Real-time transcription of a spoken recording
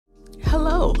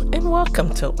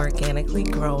Welcome to Organically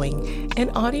Growing,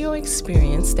 an audio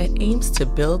experience that aims to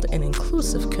build an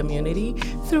inclusive community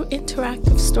through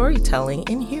interactive storytelling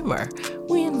and humor.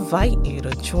 We invite you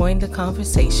to join the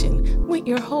conversation with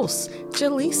your host,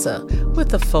 Jaleesa,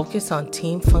 with a focus on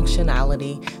team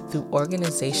functionality through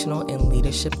organizational and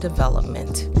leadership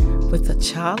development. With a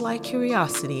childlike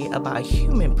curiosity about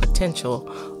human potential,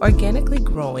 Organically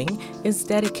Growing is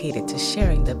dedicated to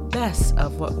sharing the best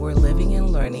of what we're living and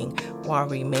learning while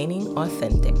remaining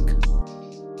authentic.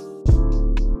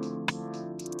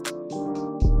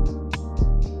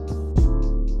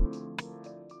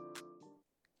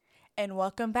 And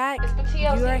welcome back. You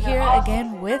are here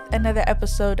again with another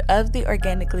episode of the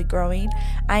Organically Growing.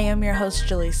 I am your host,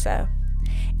 Jaleesa.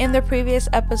 In the previous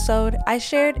episode, I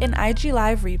shared an IG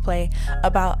Live replay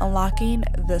about unlocking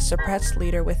the suppressed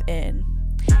leader within.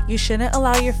 You shouldn't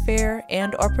allow your fear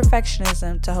and or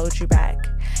perfectionism to hold you back.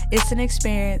 It's an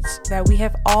experience that we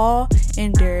have all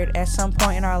endured at some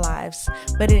point in our lives,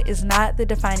 but it is not the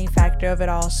defining factor of it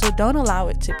all, so don't allow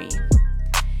it to be.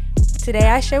 Today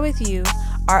I share with you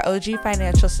our OG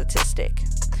financial statistic.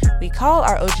 We call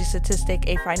our OG statistic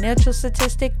a financial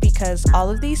statistic because all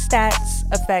of these stats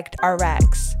affect our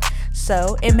RACs.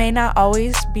 So it may not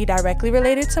always be directly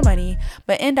related to money,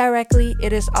 but indirectly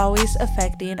it is always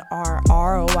affecting our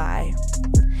ROI.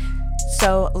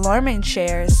 So Lorman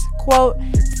shares, quote,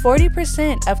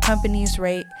 40% of companies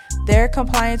rate their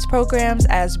compliance programs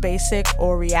as basic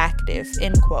or reactive,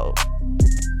 end quote.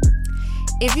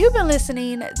 If you've been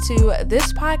listening to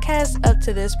this podcast up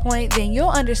to this point, then you'll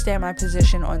understand my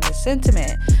position on this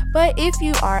sentiment. But if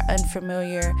you are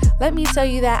unfamiliar, let me tell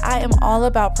you that I am all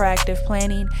about proactive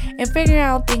planning and figuring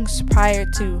out things prior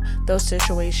to those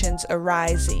situations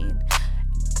arising.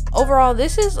 Overall,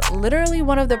 this is literally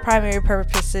one of the primary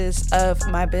purposes of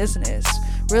my business.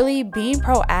 Really, being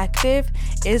proactive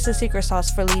is the secret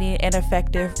sauce for leading an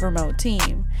effective remote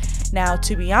team. Now,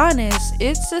 to be honest,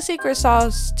 it's the secret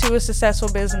sauce to a successful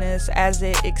business as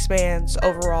it expands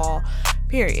overall,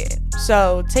 period.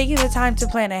 So, taking the time to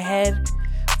plan ahead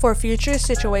for future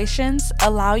situations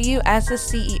allow you as a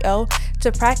CEO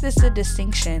to practice the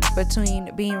distinction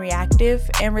between being reactive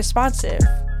and responsive.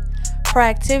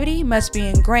 Proactivity must be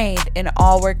ingrained in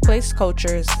all workplace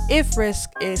cultures if risk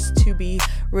is to be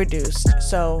reduced.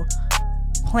 So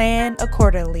plan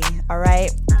accordingly, all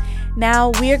right?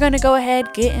 Now we are going to go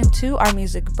ahead, get into our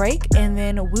music break, and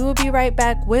then we will be right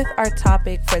back with our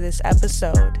topic for this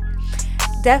episode.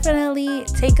 Definitely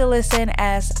take a listen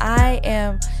as I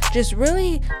am just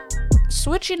really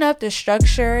switching up the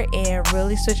structure and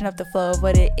really switching up the flow of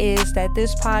what it is that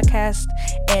this podcast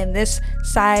and this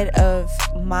side of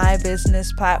my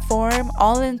business platform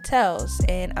all entails.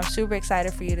 And I'm super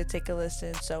excited for you to take a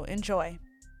listen, so enjoy.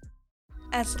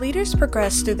 As leaders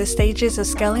progress through the stages of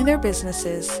scaling their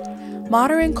businesses,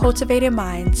 modern cultivated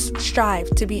minds strive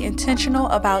to be intentional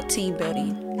about team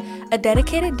building. A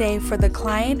dedicated day for the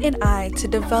client and I to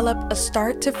develop a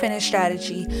start-to-finish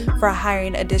strategy for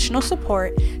hiring additional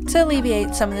support to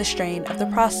alleviate some of the strain of the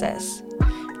process.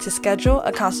 To schedule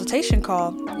a consultation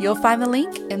call, you'll find the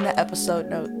link in the episode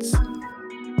notes.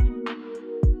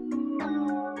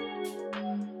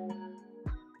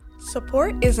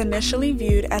 Support is initially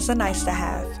viewed as a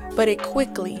nice-to-have, but it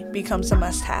quickly becomes a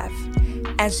must-have.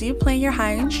 As you plan your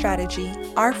hiring strategy,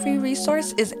 our free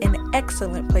resource is an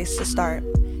excellent place to start.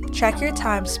 Track your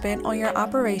time spent on your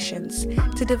operations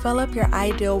to develop your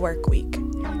ideal work week.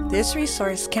 This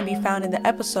resource can be found in the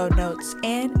episode notes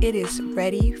and it is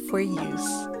ready for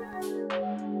use.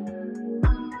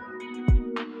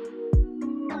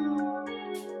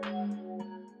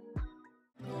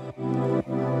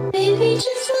 Baby,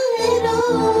 just a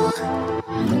little.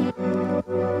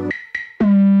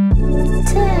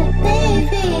 Tap,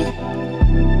 baby.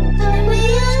 Turn me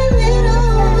a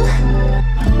little.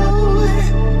 Oh,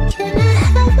 can I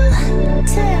have a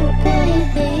tap,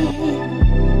 baby?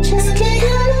 Just get a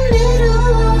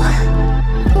little.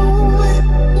 Oh,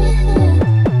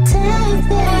 yeah. Tap,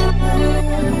 baby.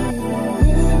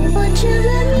 Won't you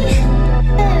let me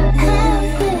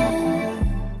have it?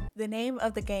 The name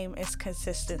of the game is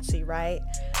consistency, right?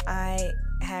 I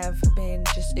have been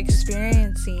just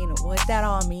experiencing what that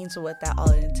all means and what that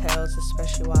all entails,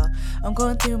 especially while I'm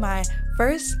going through my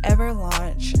first ever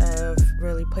launch of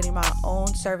really putting my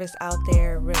own service out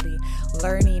there, really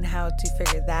learning how to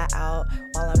figure that out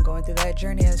while I'm going through that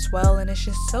journey as well. And it's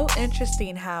just so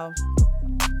interesting how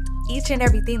each and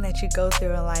everything that you go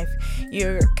through in life,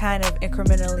 you're kind of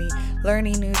incrementally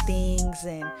learning new things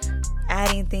and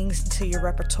adding things to your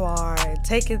repertoire and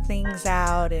taking things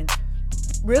out and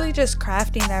really just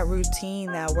crafting that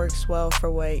routine that works well for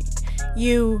what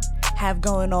you have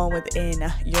going on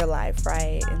within your life,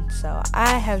 right? And so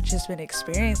I have just been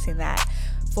experiencing that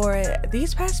for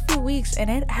these past few weeks, and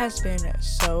it has been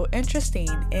so interesting.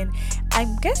 And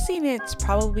I'm guessing it's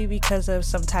probably because of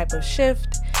some type of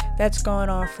shift that's going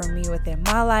on for me within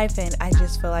my life, and I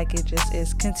just feel like it just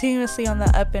is continuously on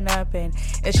the up and up, and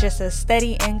it's just a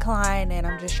steady incline, and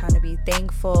I'm just trying to be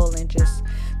thankful and just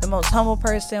the most humble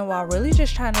person while really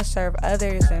just trying to serve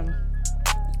others. And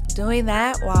doing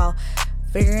that while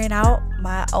figuring out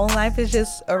my own life is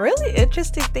just a really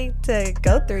interesting thing to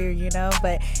go through, you know,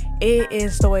 but it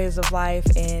is the ways of life,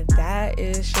 and that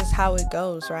is just how it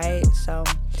goes, right? So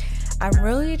I'm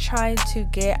really trying to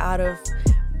get out of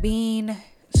being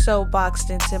so boxed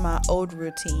into my old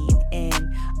routine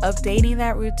and updating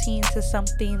that routine to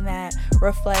something that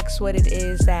reflects what it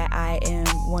is that I am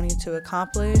wanting to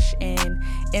accomplish and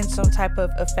in some type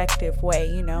of effective way.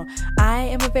 You know, I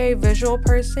am a very visual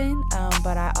person,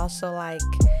 but I also like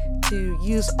to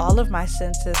use all of my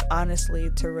senses, honestly,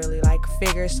 to really like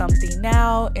figure something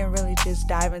out and really just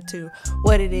dive into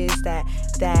what it is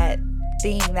that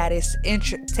thing that is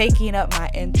taking up my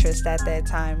interest at that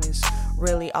time is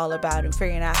really all about, and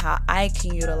figuring out how I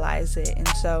can utilize it. And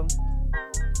so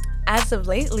as of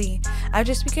lately, I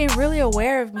just became really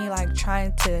aware of me like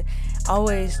trying to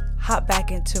always hop back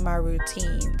into my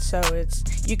routine. So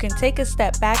it's, you can take a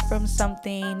step back from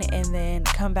something and then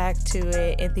come back to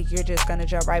it and think you're just going to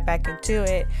jump right back into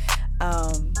it.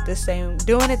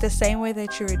 Doing it the same way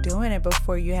that you were doing it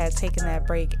before you had taken that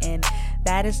break, and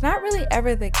that is not really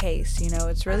ever the case. You know,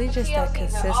 it's really just that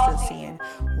consistency and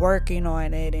working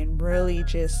on it, and really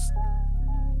just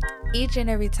each and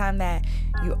every time that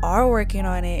you are working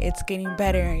on it, it's getting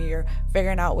better and you're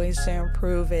figuring out ways to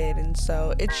improve it. And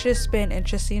so it's just been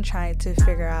interesting trying to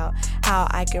figure out how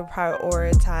I can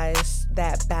prioritize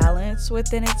that balance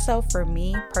within itself for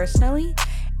me personally,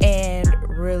 and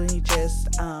really just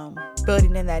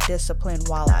building in that discipline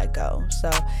while I go.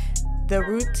 So the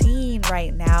routine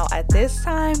right now at this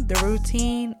time, the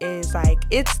routine is like,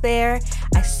 it's there,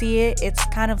 I see it, it's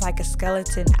kind of like a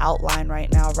skeleton outline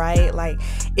right now, right? Like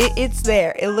it's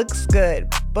there, it looks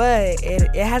good, but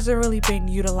it hasn't really been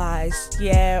utilized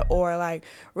yet, or like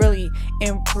really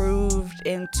improved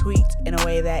and tweaked in a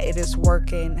way that it is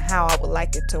working how I would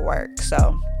like it to work.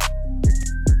 So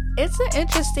it's an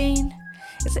interesting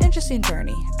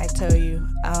journey, I tell you.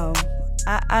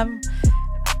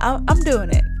 I'm doing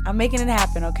it. I'm making it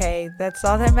happen, okay? That's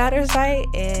all that matters, right?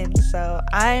 And so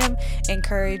I am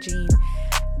encouraging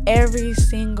every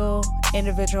single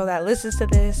individual that listens to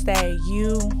this that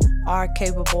you are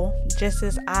capable, just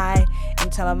as I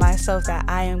am telling myself that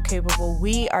I am capable.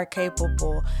 We are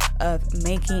capable of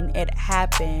making it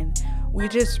happen. We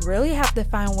just really have to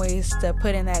find ways to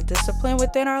put in that discipline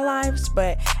within our lives,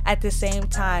 but at the same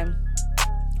time,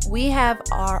 we have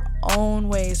our own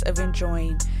ways of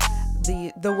enjoying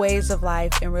the ways of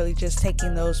life, and really just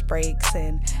taking those breaks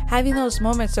and having those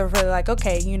moments of really like,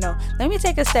 okay, you know, let me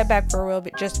take a step back for a little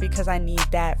bit just because I need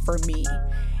that for me,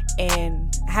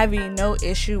 and having no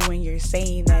issue when you're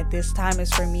saying that this time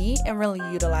is for me and really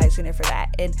utilizing it for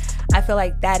that. And I feel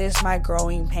like that is my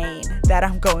growing pain that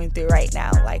I'm going through right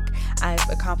now. Like, I've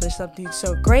accomplished something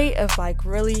so great of like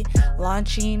really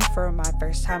launching for my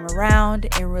first time around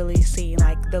and really seeing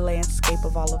like the landscape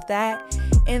of all of that,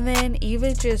 and then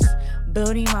even just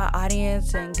building my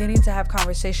audience and getting to have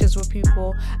conversations with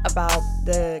people about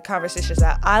the conversations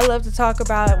that I love to talk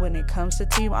about when it comes to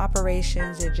team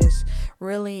operations, and just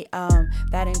really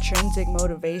that intrinsic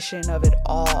motivation of it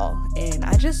all. And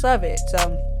I just love it.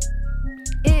 So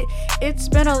it's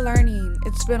been a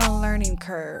learning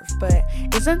curve, but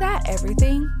isn't that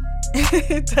everything?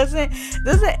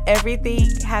 doesn't everything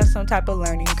have some type of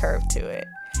learning curve to it?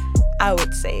 I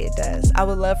would say it does. I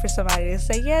would love for somebody to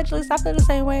say, yeah, Julie, I feel the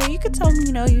same way. You could tell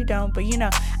me, no, you don't. But, you know,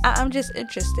 I'm just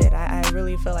interested. I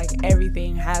really feel like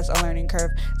everything has a learning curve.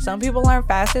 Some people learn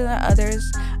faster than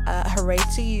others. Hooray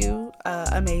to you.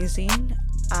 Amazing.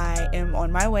 I am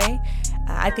on my way.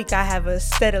 I think I have a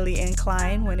steadily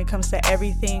incline when it comes to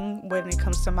everything, when it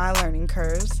comes to my learning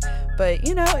curves. But,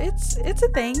 you know, it's a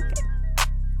thing.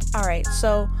 All right,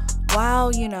 so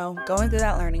while, you know, going through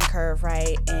that learning curve,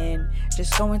 right, and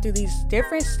just going through these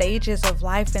different stages of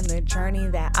life and the journey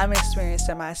that I'm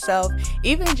experiencing myself,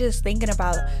 even just thinking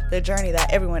about the journey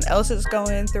that everyone else is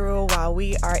going through while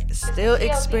we are still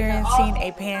experiencing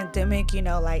a pandemic, you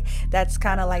know, like that's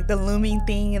kind of like the looming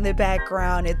thing in the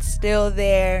background. It's still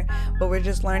there, but we're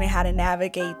just learning how to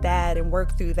navigate that and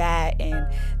work through that, and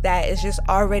that is just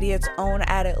already its own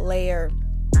added layer.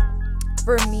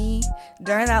 For me,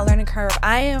 during that learning curve,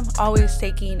 I am always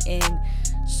taking in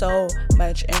so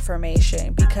much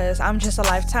information because I'm just a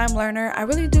lifetime learner. I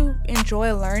really do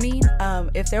enjoy learning.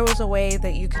 If there was a way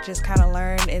that you could just kind of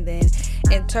learn and then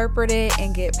interpret it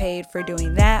and get paid for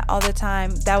doing that all the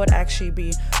time, that would actually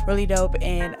be really dope,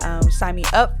 and sign me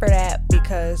up for that,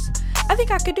 because I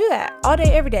think I could do that all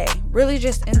day, every day. Really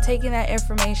just in taking that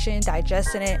information,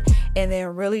 digesting it, and then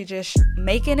really just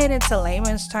making it into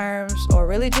layman's terms, or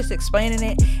really just explaining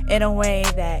it in a way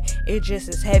that it just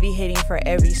is heavy hitting for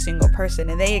every single person.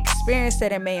 And they experience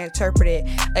it and may interpret it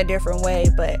a different way,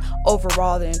 but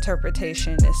overall the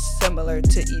interpretation is similar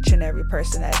to each and every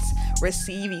person that's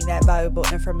receiving that valuable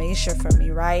information from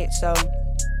me, right? So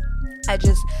I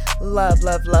just love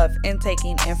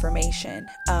intaking information.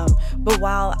 But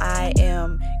while I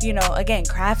am, again,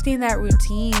 crafting that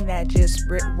routine that just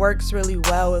works really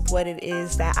well with what it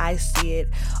is that I see it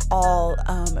all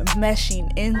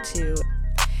meshing into,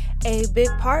 a big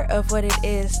part of what it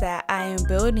is that I am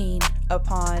building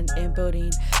upon and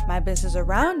building my business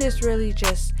around is really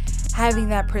just having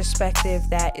that perspective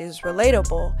that is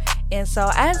relatable. And so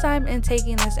as I'm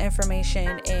intaking this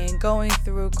information and going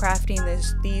through crafting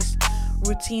these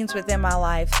routines within my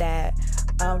life that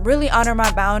really honor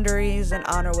my boundaries and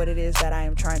honor what it is that I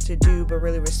am trying to do, but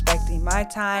really respecting my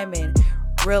time and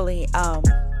really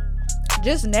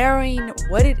just narrowing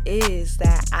what it is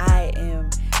that I am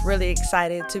really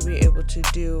excited to be able to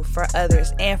do for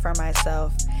others and for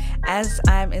myself. As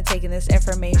I'm intaking this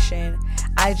information,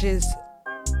 I just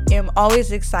am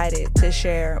always excited to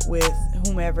share with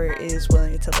whomever is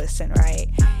willing to listen, right?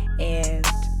 And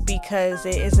because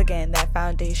it is, again, that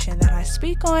foundation that I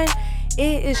speak on,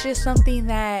 it is just something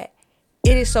that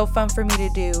it is so fun for me to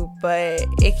do, but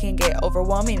it can get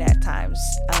overwhelming at times.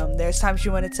 There's times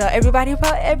you want to tell everybody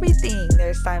about everything.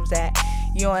 There's times that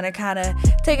you want to kind of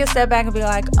take a step back and be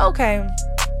like, okay,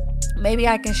 maybe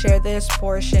I can share this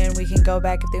portion. We can go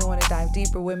back if they want to dive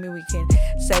deeper with me. We can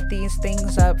set these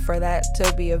things up for that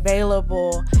to be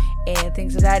available and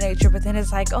things of that nature. But then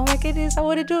it's like, oh my goodness, I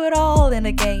want to do it all. And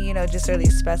again, just really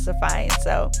specifying.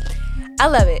 So I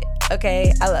love it.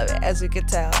 Okay, I love it, as we could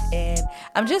tell. And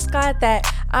I'm just glad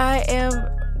that I am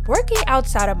working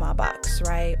outside of my box,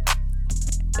 right?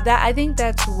 I think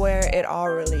that's where it all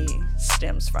really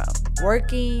stems from.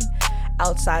 Working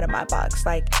outside of my box.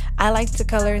 Like, I like to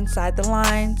color inside the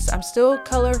lines. I'm still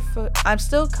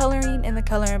coloring in the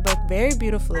coloring book very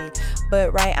beautifully,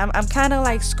 but right, I'm kind of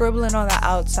like scribbling on the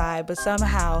outside, but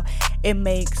somehow it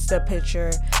makes the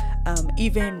picture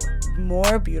even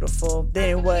more beautiful than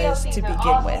it was to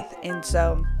begin with. And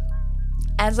so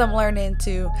as I'm learning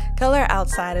to color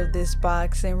outside of this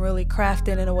box and really craft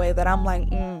it in a way that I'm like,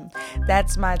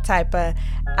 that's my type of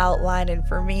outlining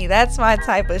for me, that's my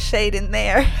type of shade in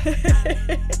there,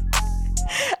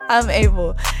 I'm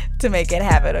able to make it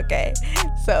happen. Okay,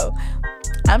 so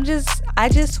I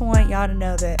just want y'all to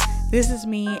know that this is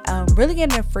me really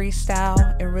getting a freestyle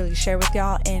and really share with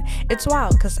y'all. And it's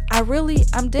wild because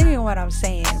I'm digging what I'm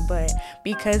saying, but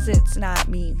because it's not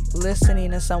me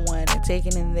listening to someone and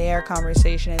taking in their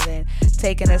conversation and then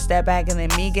taking a step back and then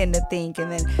me getting to think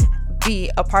and then be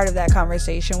a part of that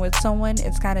conversation with someone,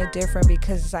 it's kind of different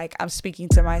because it's like I'm speaking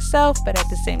to myself, but at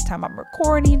the same time I'm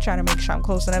recording, trying to make sure I'm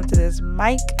close enough to this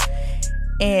mic.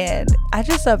 And I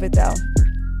just love it though.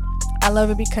 I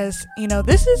love it because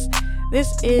this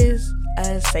is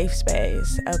a safe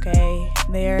space. Okay,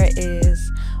 there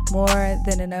is more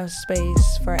than enough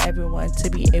space for everyone to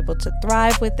be able to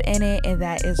thrive within it, and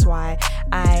that is why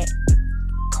I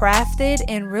crafted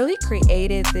and really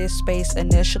created this space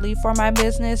initially for my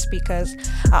business, because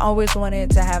I always wanted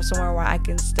to have somewhere where I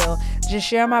can still just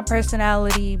share my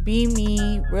personality, be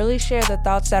me, really share the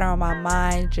thoughts that are on my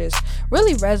mind, just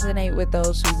really resonate with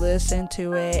those who listen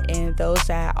to it and those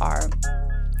that are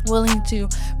willing to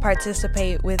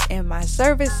participate within my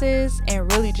services,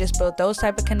 and really just build those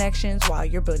type of connections while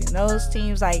you're building those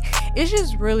teams. Like, it's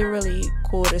just really, really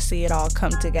cool to see it all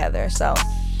come together. So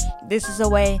this is a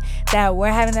way that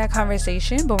we're having that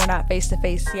conversation, but we're not face to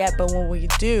face yet. But when we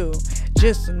do,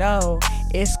 just know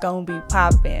it's gonna be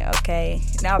popping. Okay,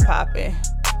 not popping.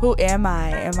 Who am I?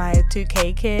 Am I a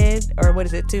 2K kid, or what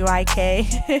is it,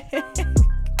 2IK?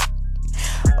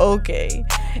 Okay,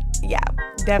 yeah,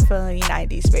 definitely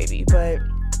 90s baby, but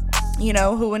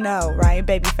who would know, right?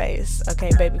 Babyface. Okay,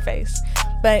 babyface.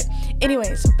 But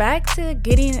anyways, back to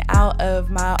getting out of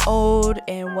my old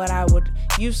and what I would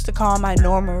used to call my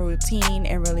normal routine,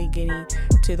 and really getting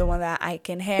to the one that I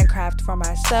can handcraft for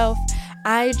myself.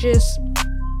 I just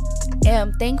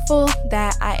am thankful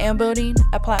that I am building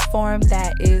a platform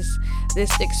that is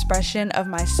this expression of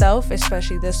myself,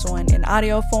 especially this one in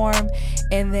audio form,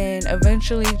 and then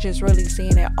eventually just really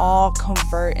seeing it all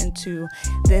convert into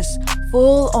this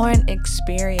full-on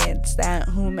experience that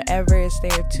whomever is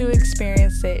there to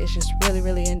experience it is just really,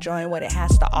 really enjoying what it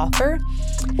has to offer.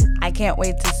 I can't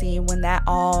wait to see when that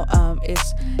all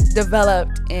is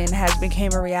developed and has become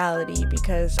a reality,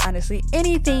 because honestly,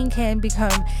 anything can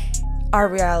become our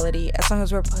reality as long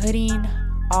as we're putting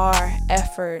our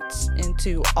efforts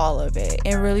into all of it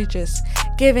and really just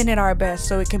giving it our best,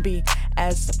 so it can be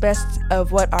as the best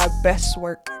of what our best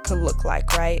work could look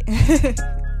like, right?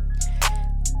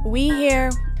 We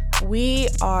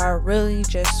are really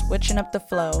just switching up the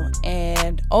flow,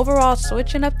 and overall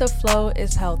switching up the flow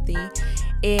is healthy.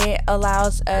 It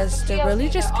allows us to really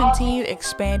just continue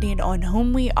expanding on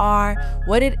whom we are,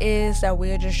 what it is that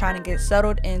we're just trying to get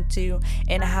settled into,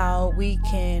 and how we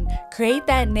can create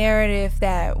that narrative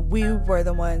that we were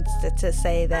the ones to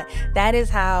say that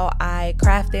is how I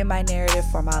crafted my narrative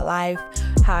for my life,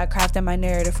 how I crafted my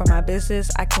narrative for my business.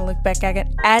 I can look back at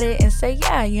it and say,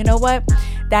 yeah, you know what?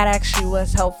 That actually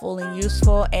was helpful and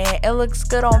useful, and it looks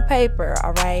good on paper,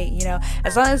 all right? You know,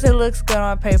 as long as it looks good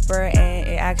on paper and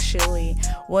it actually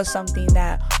was something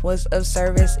that was of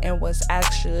service and was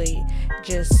actually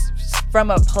just from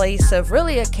a place of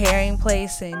really a caring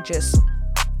place, and just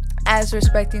as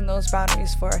respecting those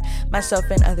boundaries for myself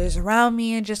and others around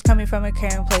me, and just coming from a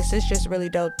caring place. It's just really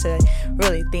dope to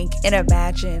really think and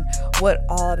imagine what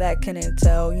all that can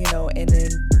entail, you know. And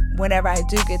then whenever I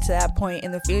do get to that point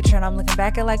in the future and I'm looking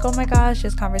back at like, oh my gosh,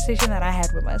 this conversation that I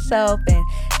had with myself and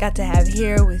got to have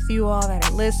here with you all that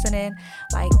are listening,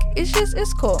 like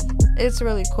it's cool. It's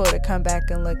really cool to come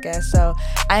back and look at. So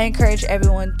I encourage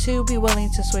everyone to be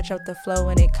willing to switch up the flow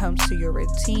when it comes to your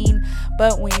routine.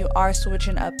 But when you are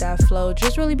switching up that flow,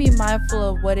 just really be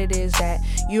mindful of what it is that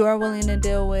you are willing to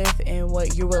deal with and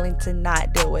what you're willing to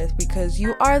not deal with, because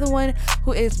you are the one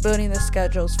who is building the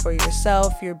schedules for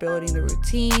yourself. You're building the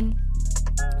routine.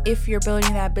 If you're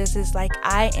building that business like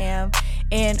I am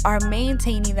and are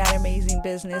maintaining that amazing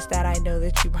business that I know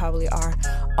that you probably are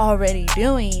already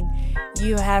doing,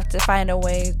 you have to find a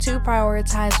way to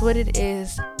prioritize what it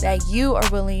is that you are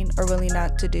willing or willing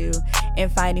not to do,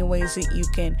 and finding ways that you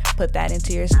can put that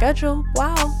into your schedule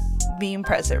while being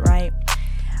present, right?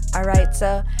 All right,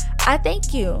 so I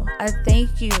thank you. I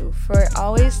thank you for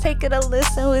always taking a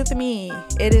listen with me.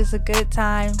 It is a good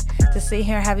time to sit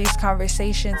here and have these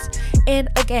conversations. And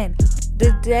again,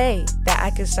 the day that I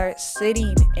can start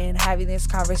sitting and having these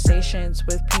conversations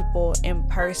with people in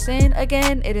person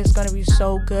again, it is going to be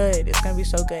so good. It's going to be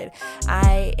so good.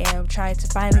 I am trying to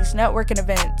find these networking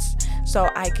events so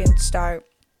I can start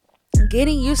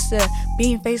getting used to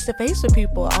being face to face with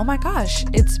people. Oh my gosh,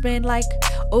 it's been like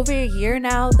over a year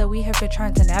now that we have been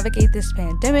trying to navigate this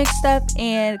pandemic stuff,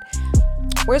 and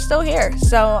we're still here.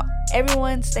 So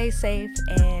everyone stay safe,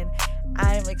 and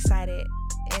I'm excited.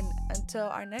 And until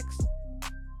our next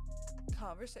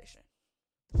conversation.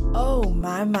 Oh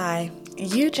my,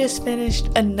 you just finished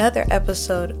another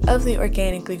episode of the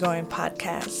Organically Growing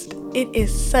podcast. It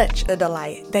is such a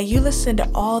delight that you listened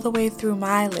all the way through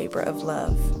my labor of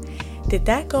love. Did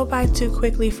that go by too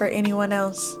quickly for anyone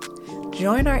else?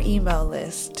 Join our email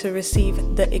list to receive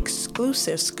the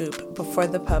exclusive scoop before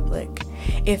the public.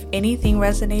 If anything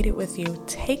resonated with you,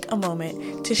 take a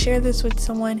moment to share this with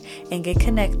someone and get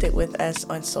connected with us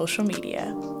on social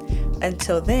media.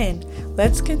 Until then,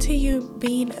 let's continue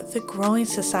being the growing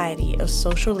society of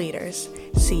social leaders.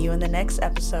 See you in the next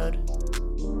episode.